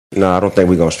No, I don't think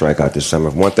we're going to strike out this summer.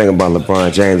 One thing about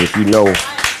LeBron James, if you know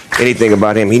anything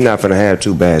about him, he's not going to have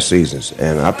 2 bad seasons.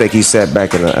 And I think he sat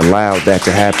back and allowed that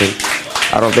to happen.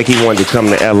 I don't think he wanted to come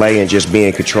to L.A. and just be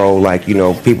in control. Like,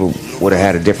 people would have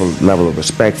had a different level of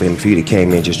respect for him if he'd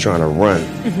came in just trying to run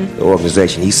the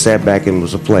organization. He sat back and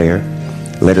was a player,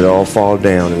 let it all fall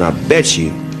down. And I bet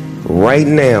you, right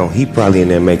now, he probably in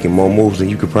there making more moves than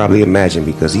you could probably imagine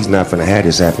because he's not going to have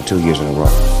this happen 2 years in a row.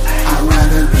 I'd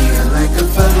rather be a Laker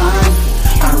for life.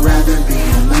 I'd rather be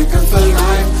a Laker for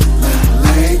life.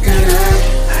 Laker that.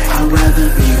 I'd rather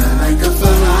be a Laker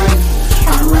for life.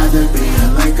 I'd rather be a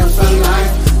Laker for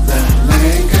life.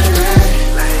 Laker that.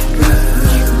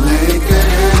 Laker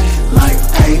that. Like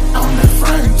 8 on the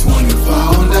front, 24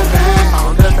 on the back.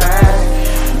 On the back.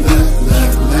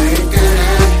 Laker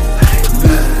that.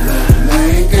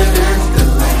 Laker that. The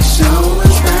Lake Show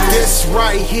is back. This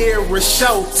right here is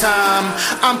showtime.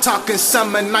 I'm talking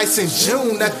summer nights in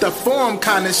June at the Forum,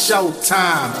 kinda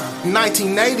showtime.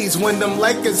 1980s when them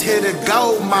Lakers hit a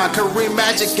gold mine. Kareem,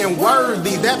 Magic, and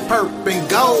Worthy, that perp and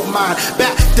gold mine.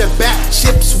 Back to back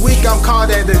chips week, I'm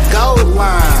called at the gold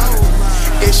line.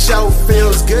 It sure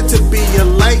feels good to be a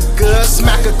Laker.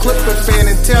 Smack a Clipper fan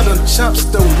and tell them chumps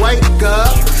to wake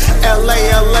up.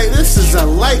 LA, this is a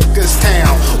Lakers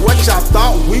town. What y'all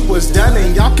thought we was done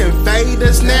and y'all can fade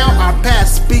us now? Our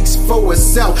past speaks for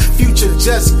itself. Future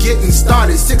just getting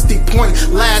started. 60-point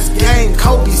last game.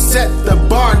 Kobe set the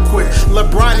bar quick.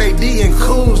 LeBron, AD, and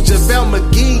Kuz, JaVale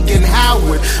McGee, and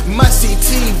Howard. Must see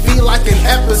TV like an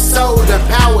episode of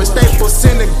Power. Staples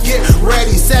Center, get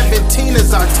ready. 17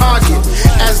 is our target.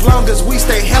 As long as we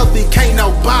stay healthy, can't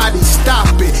nobody stop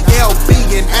it. LB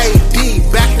and AD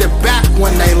back to back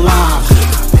when they live.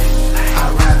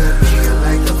 I'd rather be a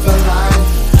Laker for life.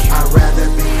 I'd rather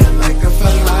be a Laker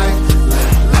for life.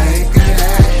 Laker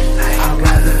that. I'd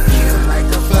rather be a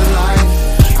Laker for life.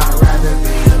 I'd rather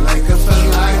be a Laker for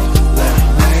life.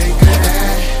 Laker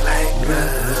that.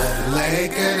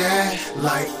 Laker that.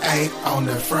 Like 8 on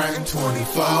the front,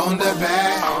 24 on the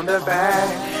back. On the back.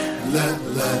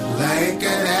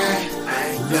 Laker that.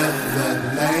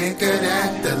 Laker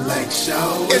that. The Lake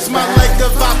Show. It's my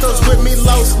Laker Vatos with me,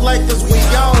 Los Lakers, we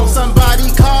on. Somebody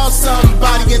call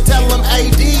somebody and tell them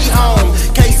AD home.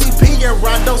 KCP and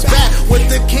Rondo's back with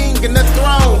the king and the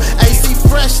throne. AC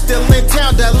Fresh still in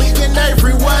town. Dudley and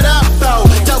Avery, what up though?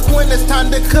 Tell Quinn it's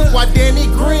time to cook while Danny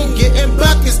Green getting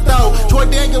buckets though. Troy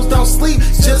Daniels don't sleep,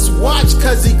 just watch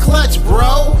cause he clutch,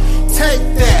 bro. Take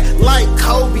that like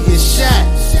Kobe and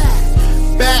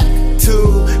Shaq. Back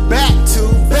to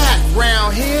back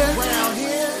round here.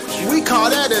 We call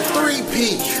that a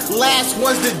 3-peat. Last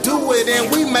ones to do it and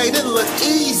we made it look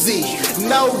easy.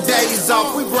 No days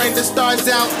off, we bring the stars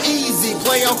out easy.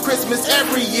 Play on Christmas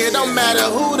every year, don't matter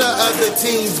who the other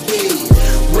teams be.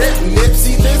 Rip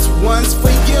Nipsey, this one's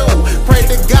for you. Pray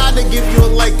to God to give you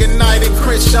a Laker night and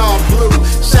Crenshaw blue.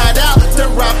 Shout out to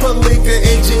Rob Pelinka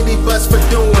and Jenny Bus for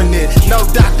doing it. No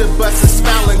Dr. Bus is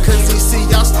smiling cause he see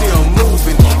y'all still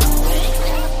moving it.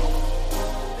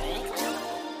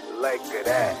 Laker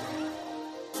that.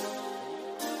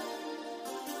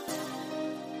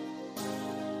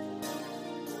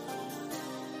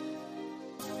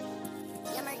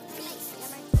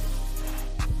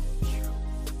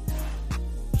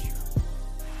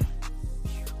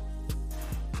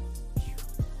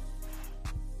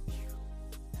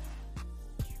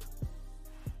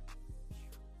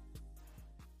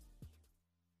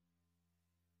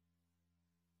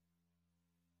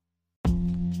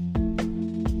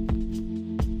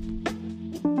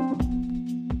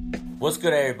 What's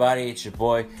good, everybody? It's your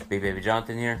boy, Big Baby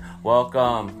Jonathan here.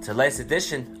 Welcome to the latest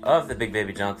edition of the Big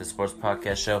Baby Jonathan Sports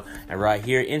Podcast Show. And right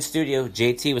here in studio,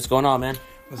 JT, what's going on, man?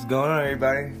 What's going on,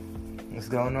 everybody? What's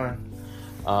going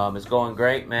on? It's going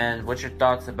great, man. What's your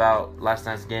thoughts about last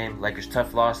night's game? Lakers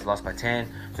tough loss by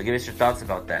 10. So give us your thoughts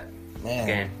about that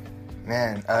game.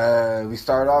 We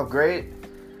started off great.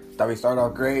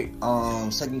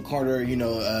 Second quarter,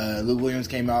 Lou Williams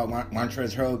came out,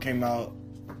 Montrezl Harrell came out.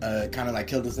 Kind of like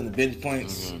killed us in the bench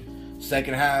points. Mm-hmm.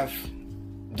 Second half,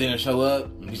 didn't show up.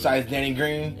 Mm-hmm. Besides Danny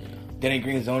Green. Danny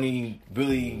Green's the only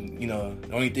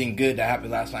thing good that happened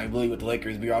last night really with the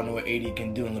Lakers. We all know what AD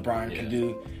can do and LeBron can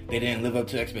do. They didn't live up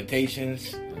to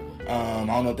expectations. I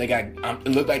don't know if it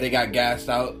looked like they got gassed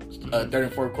out third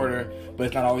and fourth quarter, but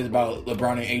it's not always about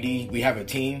LeBron and AD. We have a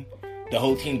team. The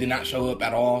whole team did not show up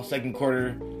at all. Second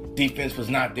quarter, defense was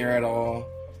not there at all.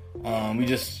 We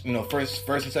just, first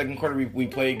and second quarter we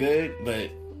played good,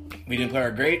 but we didn't play our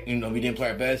great. We didn't play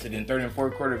our best. And then third and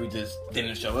fourth quarter we just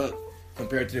didn't show up.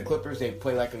 Compared to the Clippers, they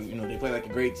play like a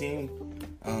great team.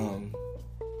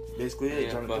 Basically,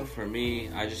 but for me,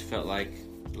 I just felt like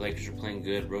the Lakers were playing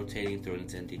good, rotating, throwing it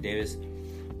to Anthony Davis.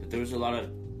 But there was a lot of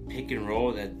pick and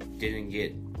roll that didn't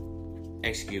get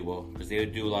executed well because they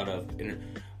would do a lot of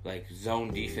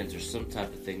zone defense or some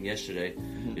type of thing yesterday.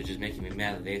 It's just making me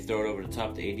mad that they throw it over the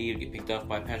top to AD and get picked off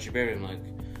by Patrick Beverley. I'm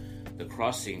like, the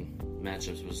crossing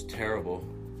matchups was terrible.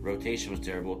 Rotation was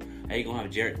terrible. How you gonna have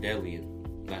Jarrett Dudley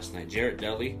in last night? Jarrett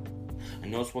Dudley, I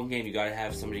know it's one game, you gotta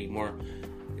have somebody more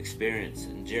experienced,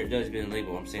 and Jarrett Dudley's been in the league,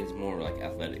 but I'm saying it's more like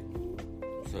athletic.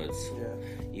 So it's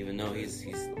even though he's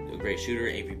a great shooter,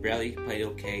 Avery Bradley played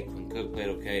okay, Quinn Cook played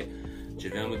okay,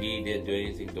 JaVale McGee didn't do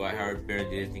anything, Dwight Howard barely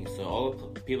did anything. So all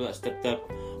the people that stepped up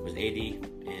was AD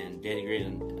and Danny Green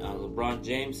and LeBron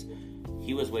James.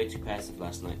 He was way too passive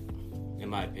last night, in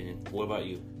my opinion. What about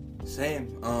you?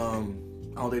 Same.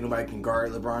 I don't think nobody can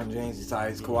guard LeBron James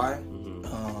besides Kawhi.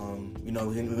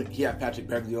 He had Patrick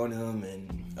Beverley on him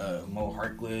and Mo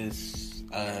Harkless.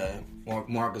 Mo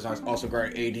Harkless also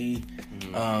guard AD.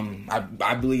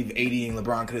 I believe AD and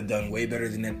LeBron could have done way better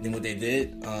than what they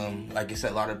did. Like you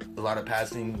said, a lot of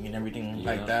passing and everything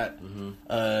like that.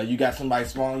 You got somebody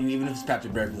small on you, even if it's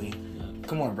Patrick Beverley.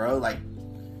 Come on, bro. Like,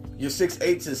 you're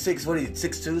 6'8" to 6'2",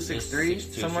 6'3",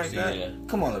 something like that. Yeah.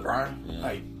 Come on,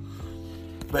 LeBron.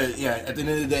 But yeah, at the end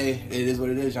of the day, it is what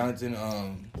it is, Jonathan.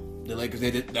 The Lakers,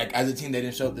 they did, as a team, they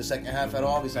didn't show up the second half at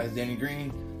all. Besides Danny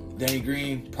Green. Danny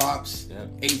Green, props,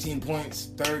 18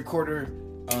 points, third quarter,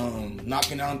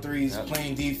 knocking down threes,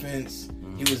 playing defense.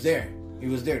 He was there.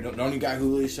 The only guy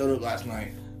who really showed up last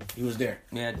night, he was there.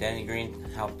 Yeah, Danny Green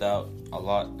helped out a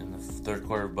lot in the third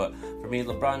quarter. But for me,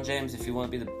 LeBron James, if you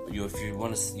want to be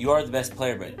you are the best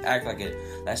player, but act like it.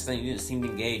 Last night you didn't seem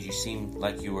engaged. You seemed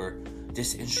like you were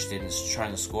disinterested in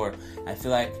trying to score. I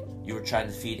feel like you were trying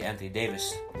to feed Anthony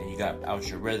Davis, and you got out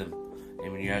your rhythm.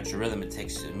 And when you're out your rhythm, it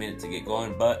takes a minute to get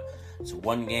going. But it's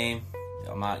one game.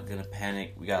 I'm not going to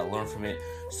panic. We got to learn from it.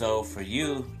 So for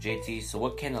you, JT, so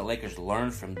what can the Lakers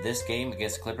learn from this game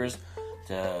against the Clippers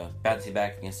to bounce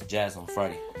back against the Jazz on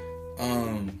Friday?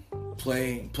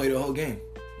 Play the whole game.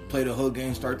 Play the whole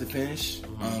game start to finish.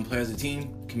 Play as a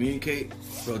team. Communicate.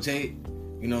 Rotate.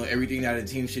 Everything that a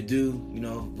team should do,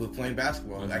 with playing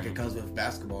basketball. Like it comes with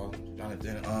basketball,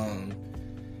 Jonathan.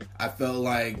 I felt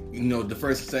like, the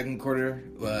first and second quarter,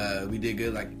 we did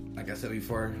good, like I said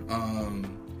before.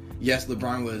 Yes,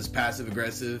 LeBron was passive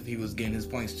aggressive. He was getting his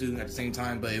points too at the same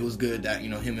time, but it was good that,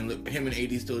 him and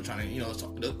AD still trying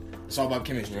to, it's all about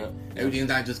chemistry. Yeah. Everything's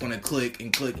not just going to click,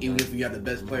 even if you have the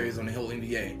best players on the whole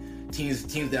NBA. Teams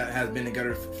that have been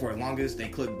together for the longest, they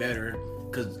click better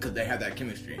because they have that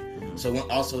chemistry. So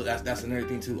also that's another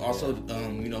thing too. Also,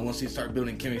 once you start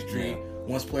building chemistry,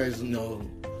 once players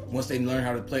once they learn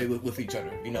how to play with each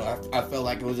other, I felt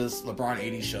like it was just LeBron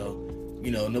AD show.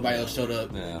 Nobody else showed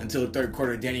up until the third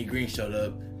quarter. Danny Green showed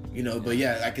up. But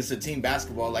yeah, like it's a team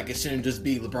basketball. Like it shouldn't just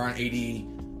be LeBron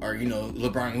AD or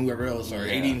LeBron and whoever else or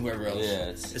AD and whoever else. Yeah,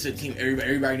 it's a team.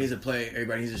 Everybody needs to play.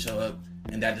 Everybody needs to show up.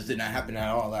 And that just did not happen at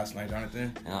all last night,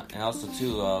 Jonathan. And also,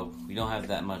 too, we don't have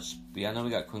that much. I know we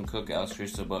got Quinn Cook, Alex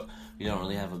Caruso, but we don't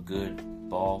really have a good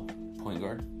ball point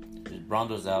guard.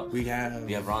 Rondo's out. We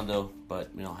have Rondo,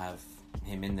 but we don't have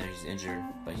him in there. He's injured,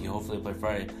 but he hopefully will play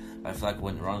Friday. But I feel like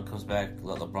when Rondo comes back,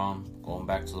 let LeBron, going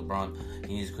back to LeBron,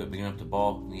 he needs to quit bringing up the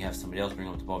ball. And you have somebody else bring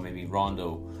up the ball, maybe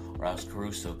Rondo or Alex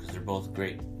Caruso, because they're both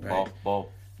great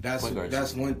ball. That's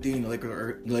one thing the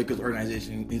Lakers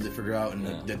organization needs to figure out,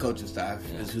 and the coaching staff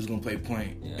is who's going to play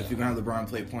point. Yeah. If you're going to have LeBron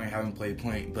play point, have him play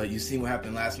point. But you see what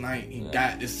happened last night. He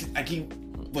got this. Like he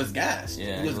was gassed.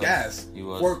 Yeah, he was gassed. He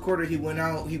was. Fourth quarter, he went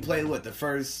out. He played he played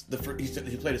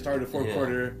the start of the fourth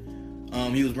quarter.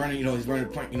 He was running. He's running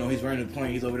the point. He's running the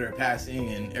point. He's over there passing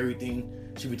and everything.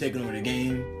 Should be taking over the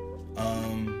game.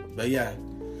 But yeah.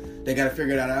 They gotta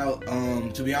figure that out.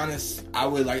 To be honest, I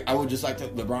would just like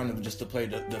LeBron to play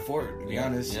the forward. To be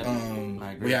honest,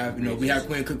 we have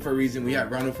Quinn Cook for a reason. We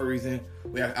have Rondo for a reason.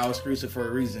 We have Alex Caruso for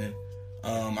a reason.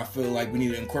 I feel like we need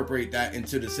to incorporate that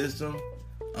into the system.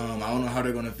 I don't know how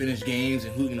they're gonna finish games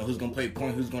and who's gonna play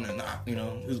point, who's gonna not,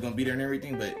 who's gonna be there and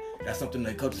everything. But that's something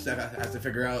the coaching staff has to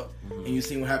figure out. And you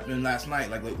see what happened last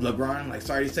night. Like LeBron,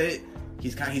 sorry to say it,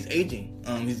 he's aging.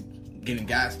 He's getting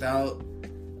gassed out.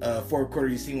 Fourth quarter,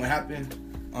 you seen what happened.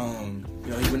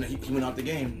 He went out the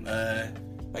game.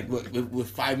 With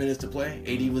 5 minutes to play,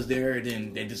 AD was there. And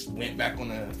then they just went back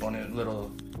on a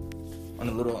little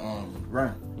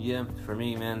run. Yeah, for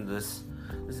me, man, this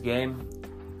game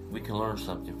we can learn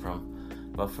something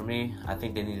from. But for me, I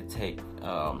think they need to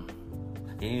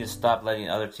they need to stop letting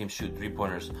other teams shoot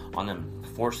 3-pointers on them.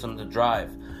 Force them to drive.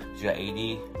 You got AD,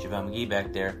 JaVale McGee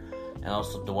back there, and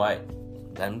also Dwight.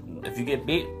 Then if you get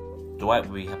beat, Dwight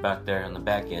will be back there on the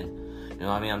back end. You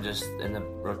know what I mean? I'm just in the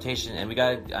rotation, and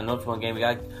I know it's one game. We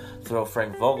got to throw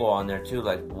Frank Vogel on there too.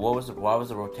 Like, why was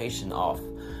the rotation off?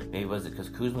 Maybe was it because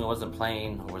Kuzma wasn't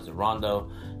playing, or was it Rondo?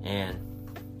 And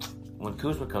when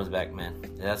Kuzma comes back, man,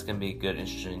 that's gonna be good,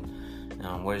 interesting.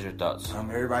 Where's your thoughts?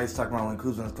 Everybody's talking about when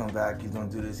Kuzma's come back, he's gonna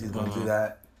do this, he's gonna do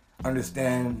that.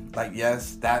 Understand, like,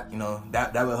 yes, that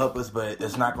that will help us, but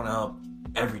it's not gonna help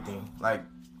everything. Like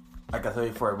I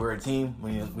said before, we're a team.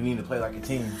 We need to play like a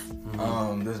team.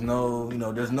 There's no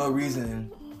reason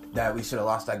that we should have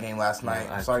lost that game last night.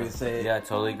 I'm sorry to say it. Yeah, I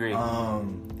totally agree.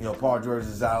 Paul George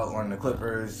is out on the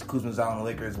Clippers, Kuzma's out on the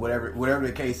Lakers. Whatever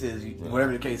the case is,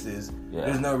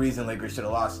 there's no reason Lakers should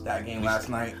have lost that game last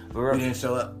night. We didn't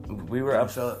show up. We're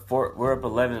up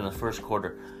 11 in the first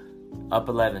quarter. Up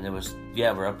 11.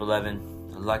 We're up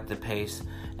 11. I like the pace,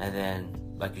 and then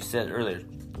like you said earlier,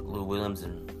 Lou Williams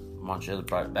and Montrezl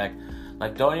brought it back.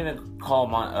 Like, don't even call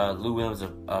Lou Williams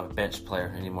a bench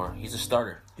player anymore. He's a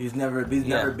starter. He's never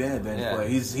been a bench player.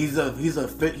 He's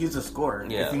a scorer.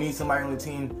 Yeah. If you need somebody on the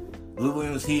team, Lou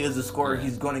Williams, he is a scorer. Yeah.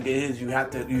 He's going to get his. You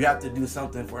have to do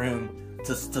something for him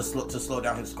to slow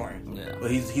down his scoring. Yeah.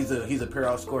 But he's a pure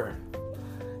out scorer.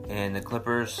 And the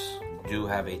Clippers do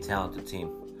have a talented team,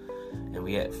 and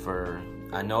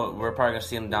I know we're probably gonna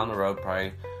see them down the road,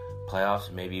 probably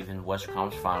playoffs, maybe even Western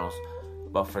Conference Finals.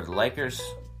 But for the Lakers,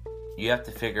 you have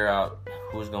to figure out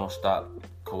who's going to stop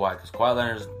Kawhi. Because Kawhi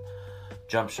Leonard's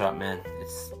jump shot, man, it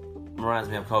reminds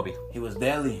me of Kobe. He was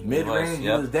deadly. Mid-range, he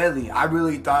was deadly. I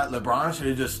really thought LeBron should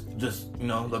have just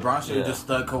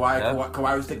stuck Kawhi. Yep.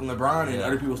 Kawhi was sticking LeBron, and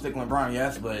other people sticking LeBron,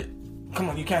 yes, but come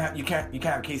on, you can't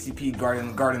have KCP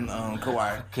guarding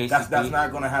Kawhi. KCP. That's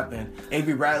not going to happen.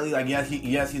 Avery Bradley, like,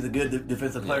 he's a good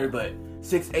defensive player, but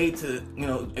 6'8" to,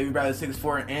 Avery Bradley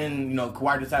 6'4", and,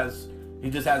 Kawhi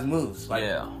just has moves. Like,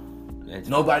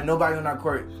 nobody on our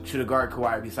court should have guarded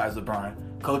Kawhi besides LeBron.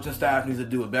 Coaching staff needs to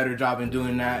do a better job in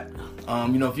doing that.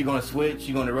 If you're going to switch,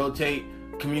 you're going to rotate,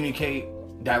 communicate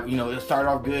that, it started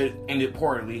off good, ended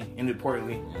poorly.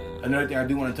 Another thing I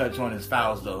do want to touch on is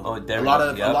fouls, though. A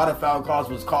lot of foul calls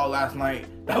was called last night.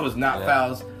 That was not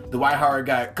fouls. Dwight Howard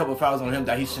got a couple fouls on him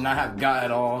that he should not have got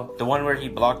at all. The one where he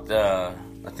blocked, I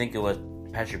think it was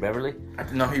Patrick Beverly?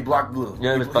 No, he blocked Blue.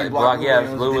 Yeah, he blocked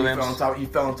Blue Williams. He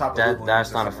fell on top of Blue Williams.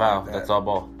 That's not a foul. That's all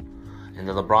ball. And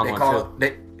the LeBron one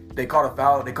too. They called a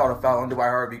foul. They called a foul on Dwight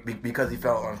Howard because he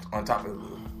fell on top of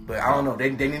Blue. But I don't know. They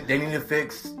need to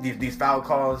fix these foul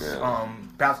calls. Yeah.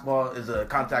 Basketball is a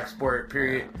contact sport.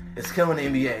 Period. It's killing the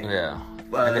NBA. Yeah.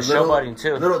 And the showboating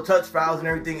too. Little touch fouls and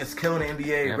everything is killing the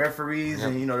NBA. Yep. Referees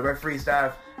and the referee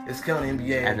staff is killing the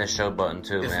NBA. And the showboating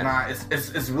too. It's not.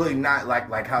 It's really not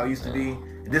like how it used to be.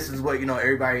 This is what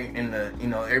everybody in the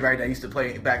everybody that used to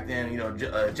play back then.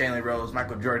 Jalen Rose,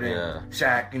 Michael Jordan,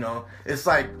 Shaq. It's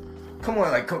like, come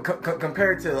on, like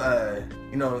compared to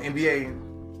NBA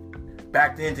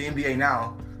back then to NBA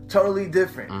now, totally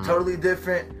different. Mm-hmm. Totally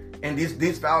different. And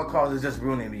these foul calls is just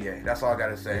ruining NBA. That's all I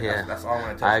gotta say. Yeah. That's all I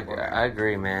want to touch on. I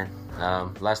agree, man.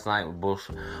 Last night with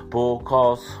bull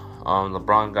calls.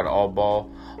 LeBron got an all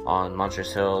ball on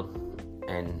Montrezl,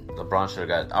 and LeBron should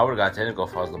have got. I would have got technical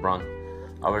if I was LeBron.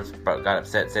 I would have got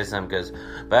upset, said something,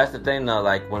 but that's the thing though.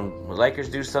 Like when Lakers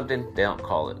do something, they don't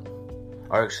call it,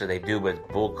 or actually they do, but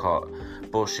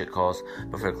bullshit calls.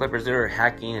 But for the Clippers, they were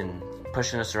hacking and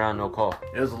pushing us around, no call.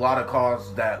 There's a lot of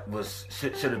calls that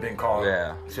should have been called.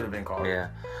 Yeah, should have been called. Yeah,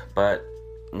 but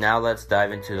now let's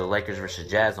dive into the Lakers versus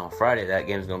Jazz on Friday. That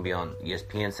game's going to be on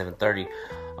ESPN 7:30.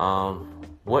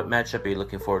 What matchup are you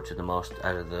looking forward to the most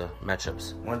out of the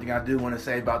matchups? One thing I do want to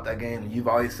say about that game, you've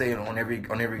always said on every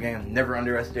game, never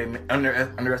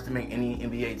underestimate any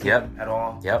NBA team at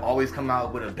all. Yep. Always come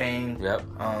out with a bang. Yep.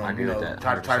 I agree with that.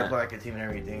 Try to play like a team and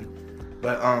everything.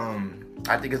 But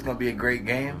I think it's going to be a great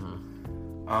game.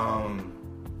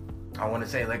 Mm-hmm. I want to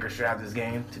say Lakers should have this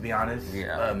game, to be honest.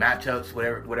 Yeah. Matchups,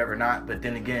 whatever not. But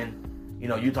then again,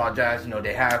 Utah Jazz,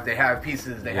 they have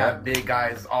pieces, they have big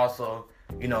guys also.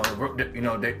 They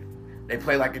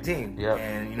play like a team,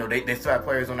 and they still have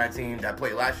players on that team that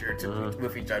played last year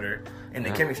with each other, and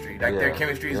the chemistry, their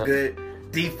chemistry is good.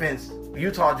 Defense,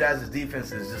 Utah Jazz's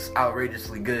defense is just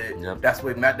outrageously good. Yep. That's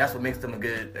what makes them a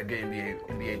good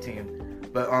NBA team.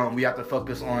 But we have to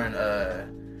focus on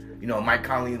Mike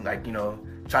Conley,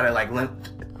 try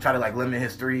to limit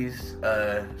his threes.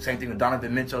 Same thing with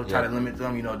Donovan Mitchell, try to limit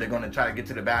them. They're going to try to get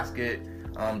to the basket.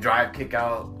 Drive, kick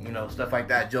out, stuff like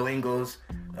that. Joe Ingles,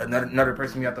 another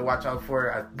person we have to watch out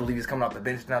for. I believe he's coming off the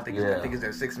bench now. I think he's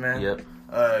their sixth man.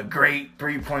 Yep. Great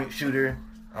 3-point shooter.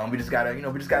 We just gotta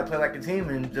play like a team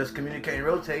and just communicate and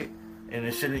rotate. And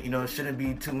it shouldn't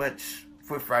be too much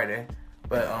for Friday.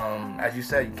 But as you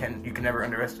said, you can never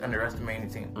underestimate any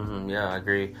team. Yeah, I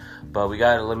agree. But we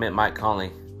got to limit Mike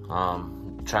Conley.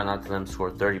 Try not to let him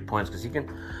score 30 points because he can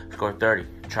score 30.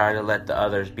 Try to let the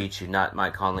others beat you, not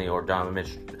Mike Conley or Donovan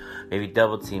Mitchell. Maybe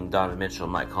double team Donovan Mitchell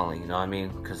and Mike Conley, you know what I mean?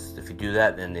 Because if you do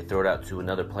that, then they throw it out to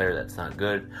another player that's not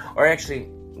good. Or actually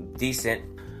decent.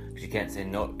 Because you can't say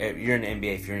no. If you're in the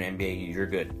NBA, if you're in the NBA, you're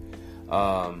good.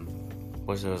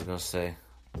 What's what I was going to say?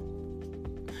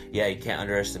 Yeah, you can't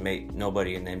underestimate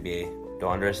nobody in the NBA.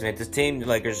 Don't underestimate this team, the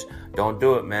Lakers. Don't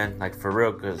do it, man. Like, for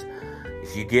real, because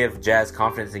if you give Jazz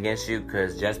confidence against you,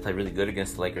 because Jazz played really good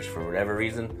against the Lakers for whatever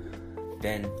reason,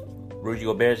 then Rudy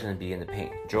Gobert is going to be in the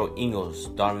paint. Joe Ingles,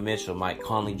 Donovan Mitchell, Mike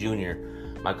Conley Jr.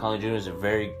 Mike Conley Jr. is a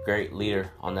very great leader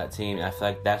on that team, and I feel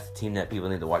like that's the team that people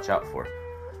need to watch out for.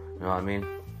 You know what I mean?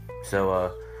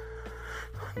 So,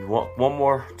 one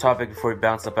more topic before we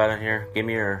bounce up out of here. Give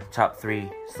me your top 3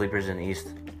 sleepers in the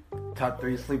East. Top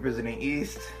 3 sleepers in the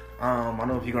East. I don't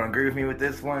know if you're going to agree with me with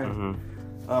this one.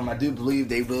 I do believe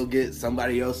they will get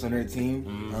somebody else on their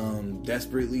team.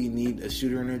 Desperately need a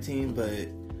shooter on their team, but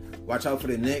watch out for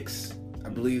the Knicks. I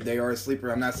believe they are a sleeper.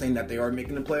 I'm not saying that they are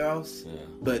making the playoffs,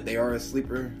 but they are a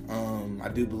sleeper. I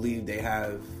do believe they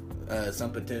have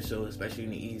some potential, especially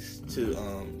in the East,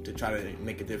 to try to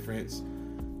make a difference.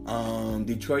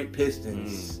 Detroit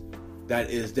Pistons, that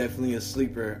is definitely a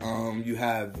sleeper. You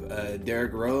have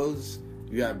Derrick Rose,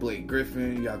 you have Blake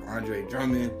Griffin, you have Andre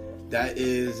Drummond. That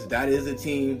is a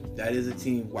team. That is a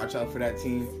team. Watch out for that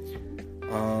team.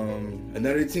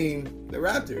 Another team, the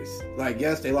Raptors. Like,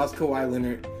 yes, they lost Kawhi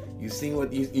Leonard. You see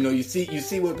what you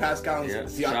see what Pascal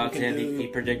Siakam can do. He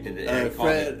predicted it.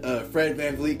 Fred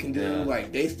VanVleet can do. Yeah.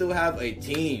 Like, they still have a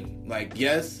team. Like,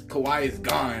 yes, Kawhi is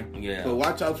gone. Yeah. But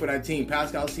watch out for that team.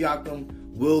 Pascal Siakam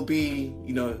will be.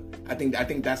 I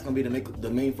think that's gonna be the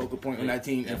main focal point on that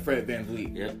team, and Fred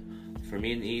VanVleet. Yep. For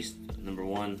me in the East, number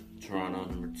 1, Toronto.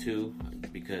 Number 2,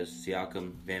 because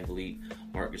Siakam, VanVleet,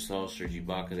 Marc Gasol, Serge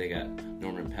Ibaka, they got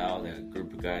Norman Powell. They got a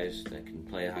group of guys that can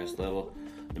play at the highest level.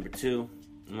 Number 2,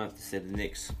 I'm gonna have to say the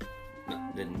Knicks.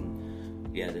 The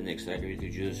Knicks. I agree with you.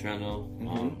 Julius Randle,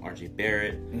 R.J.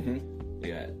 Barrett.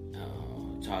 They got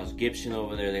Taj Gibson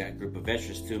over there. They got a group of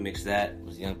veterans too. Mix that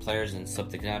with young players, and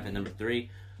something can happen. Number 3,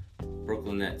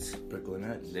 Brooklyn Nets.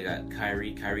 They got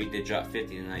Kyrie. Kyrie did drop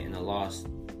 50 tonight in the loss.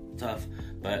 Tough,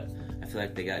 but I feel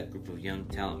like they got a group of young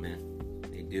talent, man.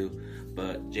 They do.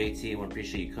 But JT, I want to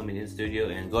appreciate you coming in the studio,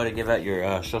 and go ahead and give out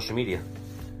your social media.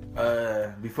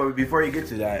 Before you get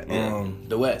to that,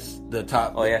 the West, the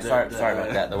top. Oh yeah, sorry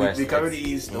about that. The West. We covered the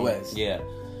East, the West. Yeah,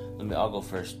 I'll go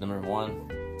first. Number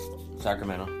 1,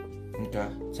 Sacramento. Okay.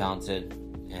 Talented,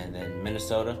 and then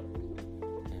Minnesota,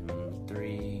 and number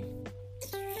 3,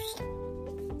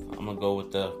 I'm gonna go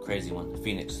with the crazy one,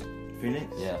 Phoenix.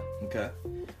 Yeah. Okay.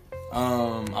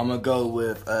 I'm gonna go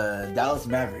with Dallas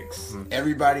Mavericks.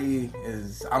 Everybody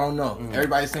is, I don't know.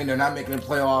 Everybody's saying they're not making the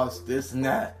playoffs, this and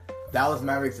that. Dallas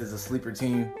Mavericks is a sleeper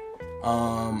team.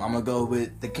 I'm gonna go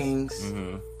with the Kings.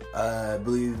 I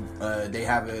believe they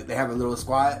have a little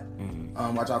squad.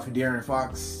 Watch out for De'Aaron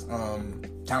Fox.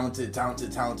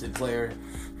 Talented player.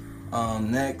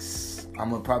 Next, I'm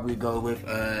gonna probably go with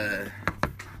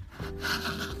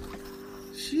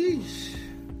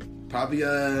probably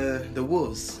the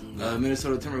Wolves,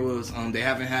 Minnesota Timberwolves. They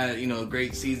haven't had they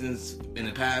seasons in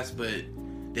the past, but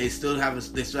they still have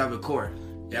a core.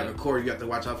 They have a core. You have to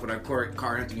watch out for that core.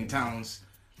 Karl Anthony Towns,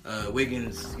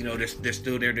 Wiggins. They're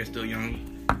still there. They're still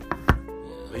young.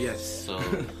 But yes. So I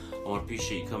want to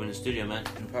appreciate you coming to the studio, man.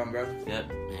 No problem, brother. Yep.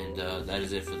 And that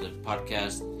is it for the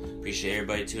podcast. Appreciate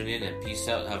everybody tuning in, and peace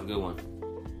out. Have a good one.